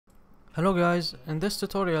Hello guys, in this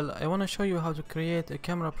tutorial I want to show you how to create a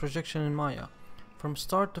camera projection in Maya from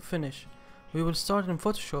start to finish. We will start in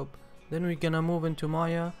Photoshop, then we're gonna move into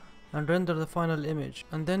Maya and render the final image,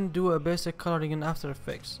 and then do a basic coloring in After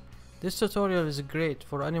Effects. This tutorial is great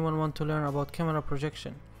for anyone want to learn about camera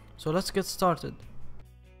projection. So let's get started.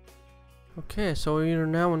 Okay, so we're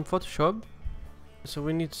now in Photoshop. So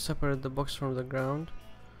we need to separate the box from the ground.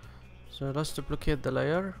 So let's duplicate the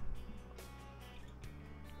layer.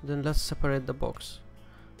 Then let's separate the box.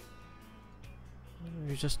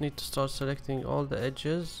 You just need to start selecting all the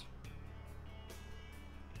edges.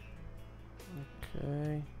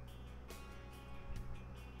 Okay.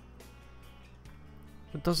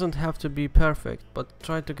 It doesn't have to be perfect, but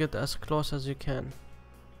try to get as close as you can.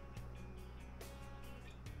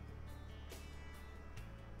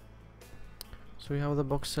 So we have the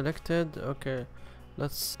box selected. Okay,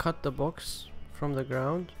 let's cut the box from the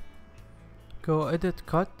ground. Go edit,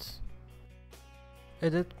 cut,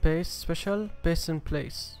 edit, paste, special, paste in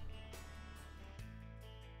place.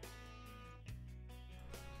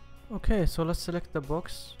 Okay, so let's select the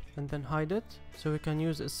box and then hide it, so we can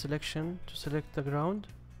use its selection to select the ground.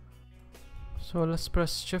 So let's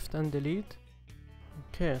press shift and delete.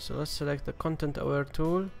 Okay, so let's select the content aware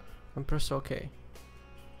tool and press OK.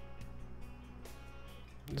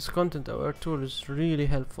 This content aware tool is really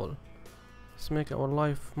helpful. Let's make our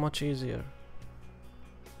life much easier.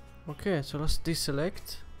 Okay, so let's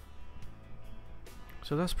deselect.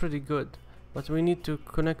 So that's pretty good, but we need to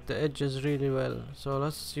connect the edges really well, so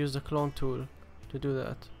let's use the clone tool to do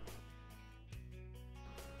that.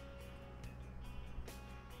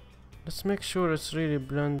 Let's make sure it's really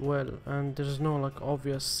blend well and there's no like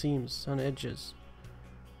obvious seams and edges.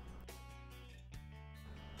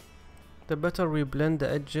 The better we blend the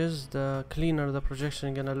edges, the cleaner the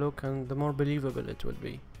projection gonna look and the more believable it will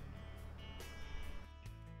be.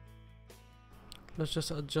 Let's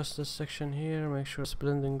just adjust this section here, make sure it's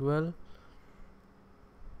blending well.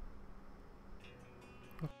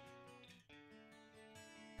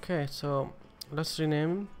 Okay, so let's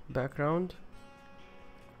rename background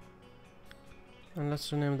and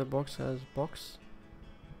let's rename the box as box.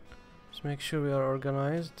 Just make sure we are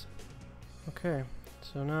organized. Okay,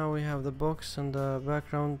 so now we have the box and the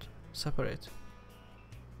background separate.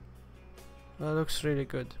 That looks really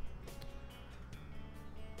good.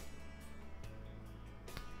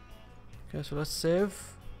 Okay, so let's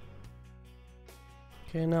save.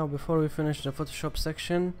 Okay, now before we finish the Photoshop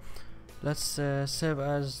section, let's save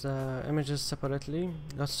as images separately.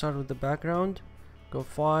 Let's start with the background. Go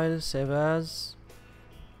File, Save As.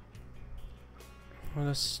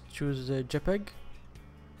 Let's choose the JPEG.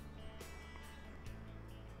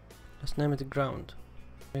 Let's name it ground.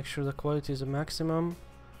 Make sure the quality is a maximum.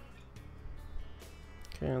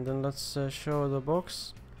 Okay, and then let's show the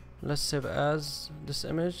box. Let's save as this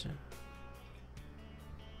image.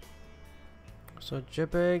 So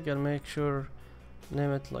JPEG, and make sure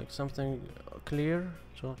name it like something clear,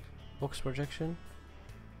 so box projection.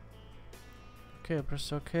 Okay,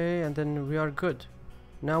 press OK, and then we are good.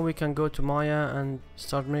 Now we can go to Maya and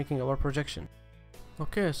start making our projection.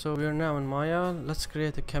 Okay, so we are now in Maya. Let's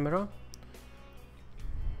create a camera,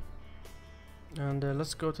 and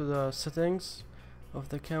let's go to the settings of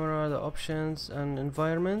the camera, the options and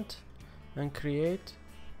environment, and create.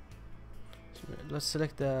 So let's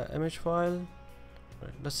select the image file.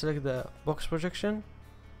 Let's select the box projection.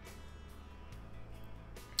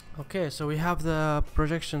 Okay, so we have the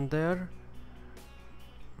projection there.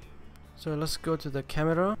 So let's go to the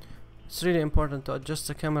camera. It's really important to adjust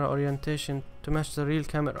the camera orientation to match the real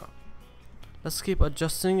camera. Let's keep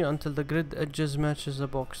adjusting until the grid edges matches the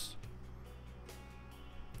box.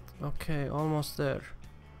 Okay, almost there.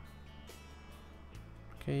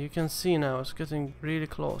 Okay, you can see now it's getting really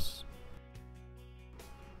close.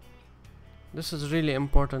 This is really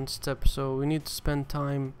important step, so we need to spend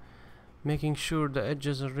time making sure the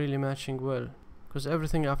edges are really matching well, because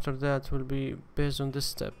everything after that will be based on this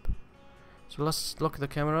step. So let's lock the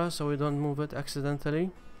camera so we don't move it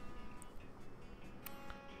accidentally.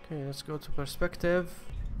 Okay, let's go to perspective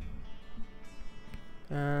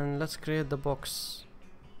and let's create the box.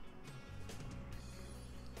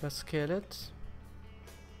 Let's scale it.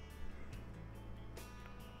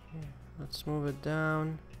 Okay, let's move it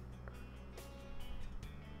down.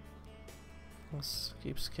 Let's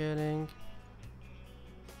keep scaling.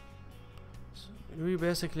 So we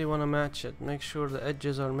basically want to match it, make sure the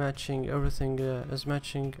edges are matching, everything is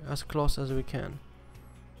matching as close as we can.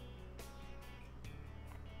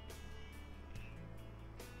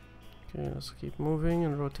 Okay, let's keep moving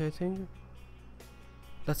and rotating.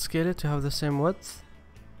 Let's scale it to have the same width.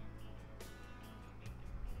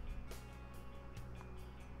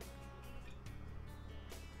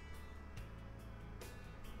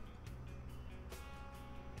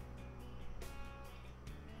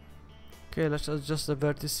 Okay, let's adjust the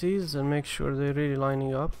vertices and make sure they're really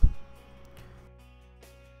lining up.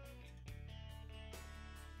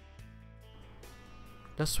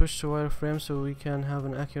 Let's switch to wireframe so we can have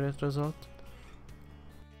an accurate result.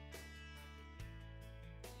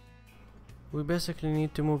 We basically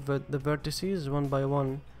need to move the vertices one by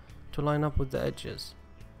one to line up with the edges.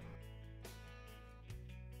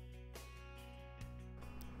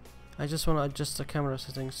 I just want to adjust the camera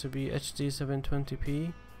settings to be HD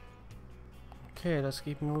 720p. Okay, let's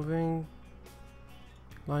keep moving,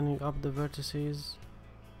 lining up the vertices.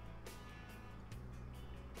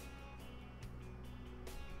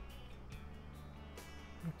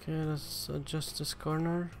 Okay, let's adjust this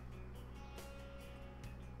corner.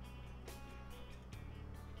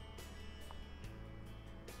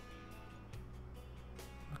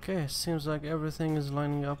 Okay, seems like everything is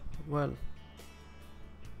lining up well.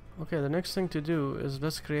 Okay, the next thing to do is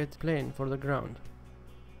let's create a plane for the ground.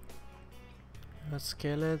 Let's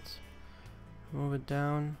scale it, move it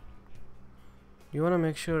down. You want to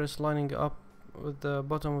make sure it's lining up with the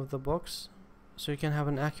bottom of the box so you can have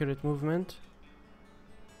an accurate movement,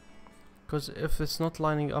 because if it's not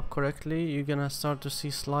lining up correctly you're gonna start to see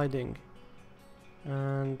sliding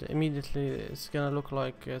and immediately it's gonna look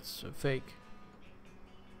like it's fake.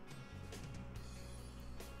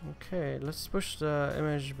 Okay, let's push the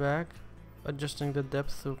image back, adjusting the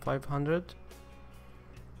depth to 500.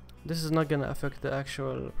 This is not gonna affect the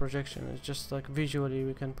actual projection, it's just like visually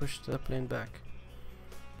we can push the plane back.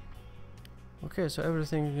 Okay, so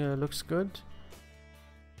everything looks good.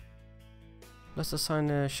 Let's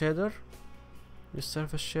assign a shader, the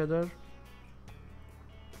surface shader.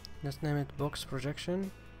 Let's name it box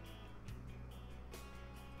projection.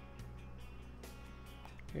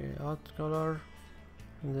 Okay, out color,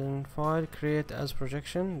 and then file, create as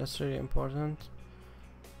projection. That's really important.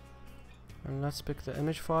 And let's pick the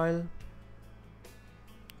image file.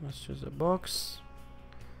 Let's choose a box.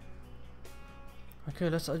 Okay,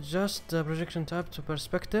 let's adjust the projection type to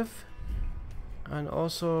perspective, and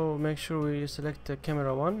also make sure we select the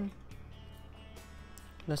camera 1.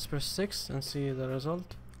 Let's press 6 and see the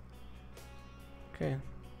result. Okay,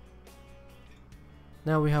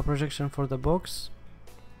 now we have projection for the box.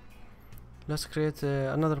 Let's create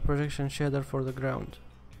another projection shader for the ground.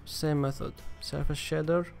 Same method, surface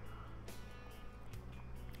shader.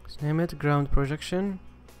 Let's name it ground projection.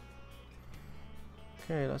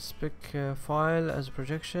 Okay, let's pick file as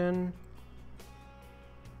projection.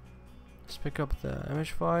 Let's pick up the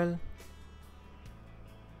image file.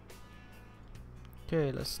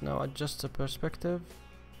 Okay, let's now adjust the perspective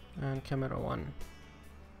and camera 1.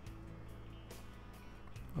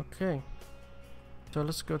 Okay, so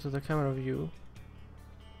let's go to the camera view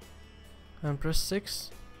and press 6.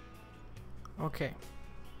 Okay,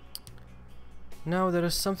 now there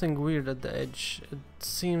is something weird at the edge. It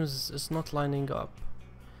seems it's not lining up.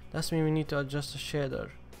 That's mean we need to adjust the shader.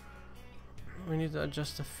 We need to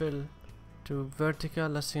adjust the fill to vertical.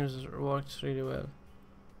 That seems works really well.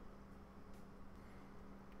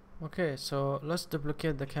 Okay, so let's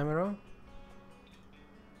duplicate the camera.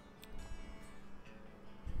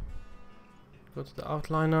 Go to the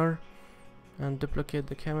outliner and duplicate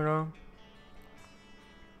the camera.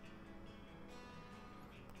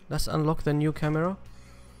 Let's unlock the new camera.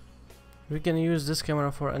 We can use this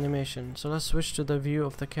camera for animation, so let's switch to the view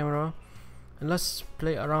of the camera and let's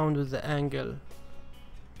play around with the angle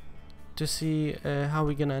to see how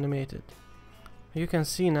we're gonna animate it. You can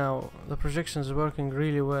see now the projection is working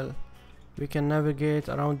really well. We can navigate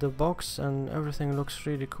around the box and everything looks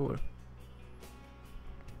really cool.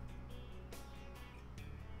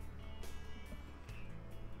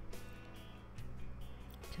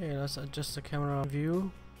 Okay, let's adjust the camera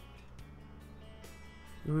view.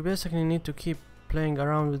 We basically need to keep playing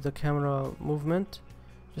around with the camera movement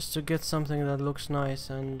just to get something that looks nice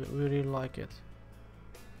and we really like it.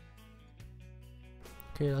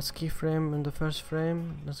 Okay, let's keyframe in the first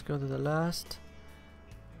frame. Let's go to the last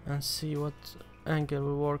and see what angle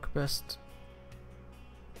will work best.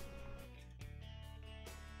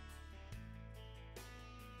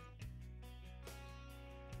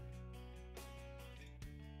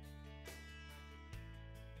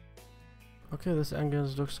 Okay, this angle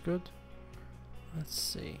looks good. Let's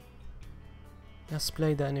see. Let's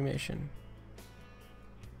play the animation.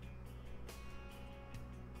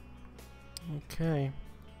 Okay.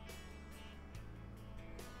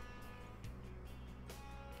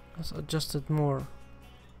 Let's adjust it more.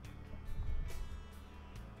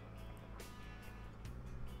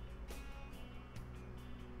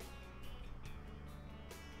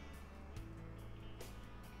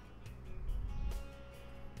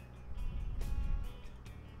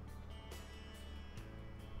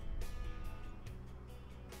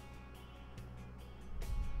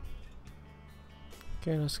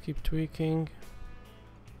 Okay, let's keep tweaking.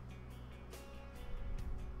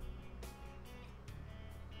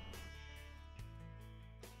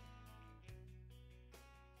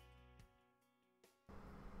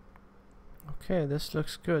 Okay, this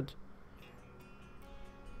looks good.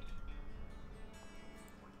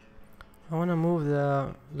 I want to move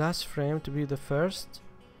the last frame to be the first,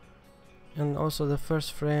 and also the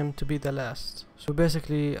first frame to be the last. So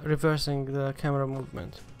basically reversing the camera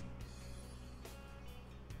movement.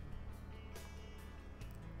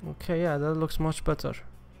 Okay, yeah, that looks much better.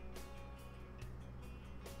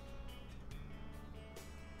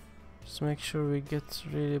 Just make sure we get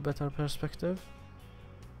really better perspective.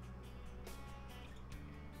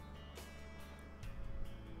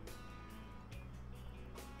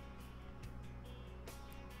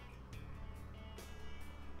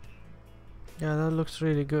 Yeah, that looks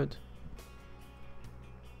really good.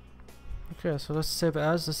 Okay, so let's save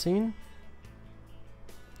as the scene.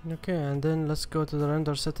 Okay, and then let's go to the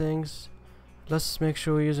render settings. Let's make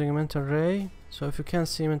sure we're using a mental ray. So if you can't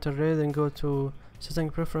see mental ray, then go to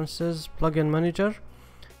setting preferences, plugin manager.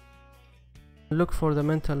 Look for the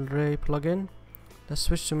mental ray plugin. Let's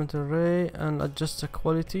switch to mental ray and adjust the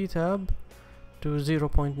quality tab to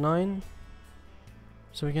 0.9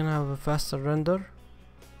 so we can have a faster render.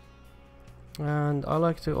 And I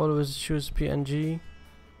like to always choose PNG,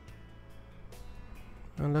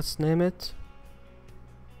 and let's name it.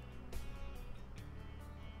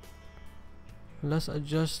 Let's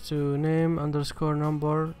adjust to name underscore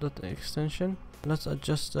number dot extension. Let's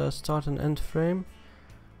adjust the start and end frame.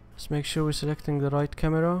 Let's make sure we're selecting the right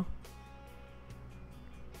camera.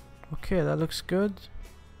 Okay, that looks good.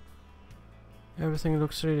 Everything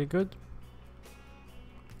looks really good.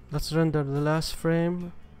 Let's render the last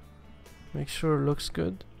frame. Make sure it looks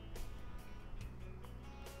good.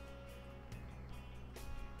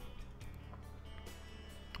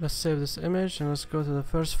 Let's save this image and let's go to the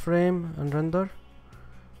first frame and render.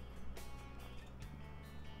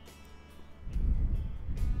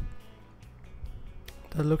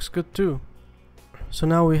 That looks good too. So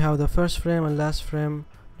now we have the first frame and last frame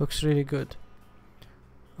looks really good.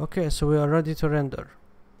 Okay, so we are ready to render.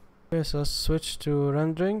 Okay, so let's switch to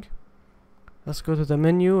rendering. Let's go to the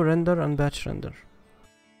menu, render and batch render.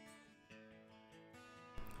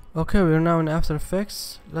 Okay, we are now in After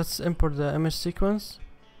Effects. Let's import the image sequence.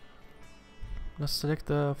 Let's select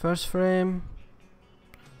the first frame.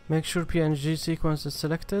 Make sure PNG sequence is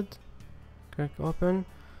selected. Click open.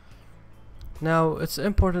 Now it's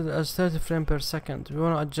imported as 30 frames per second. We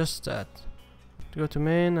want to adjust that. Go to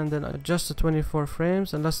main and then adjust to 24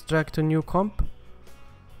 frames, and let's drag to new comp.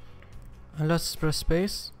 And let's press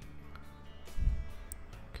space.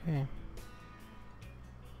 Okay.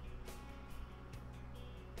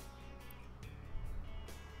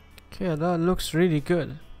 Okay, that looks really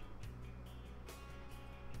good.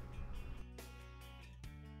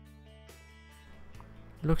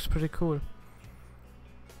 Looks pretty cool.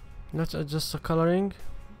 Let's adjust the coloring.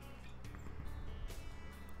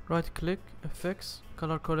 Right click, effects,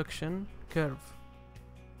 color correction, curve.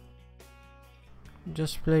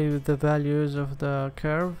 Just play with the values of the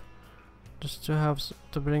curve, just to have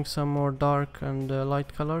to bring some more dark and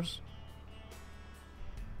light colors.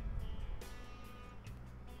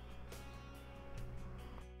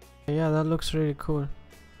 Yeah, that looks really cool.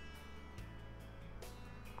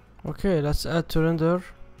 Okay, let's add to render.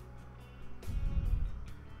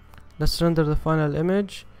 Let's render the final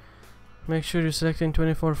image. Make sure you're selecting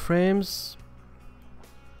 24 frames.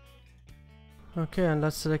 Okay, and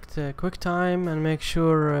let's select QuickTime and make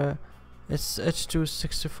sure it's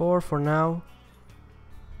H264 for now.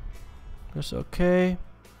 That's okay.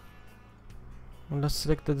 And let's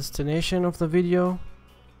select the destination of the video.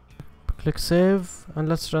 Click save and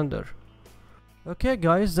let's render. Okay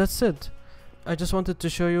guys, that's it. I just wanted to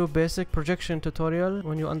show you a basic projection tutorial.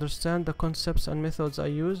 When you understand the concepts and methods I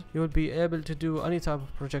use, you will be able to do any type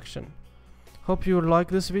of projection. Hope you like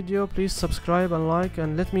this video. Please subscribe and like,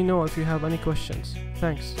 and let me know if you have any questions.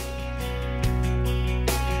 Thanks.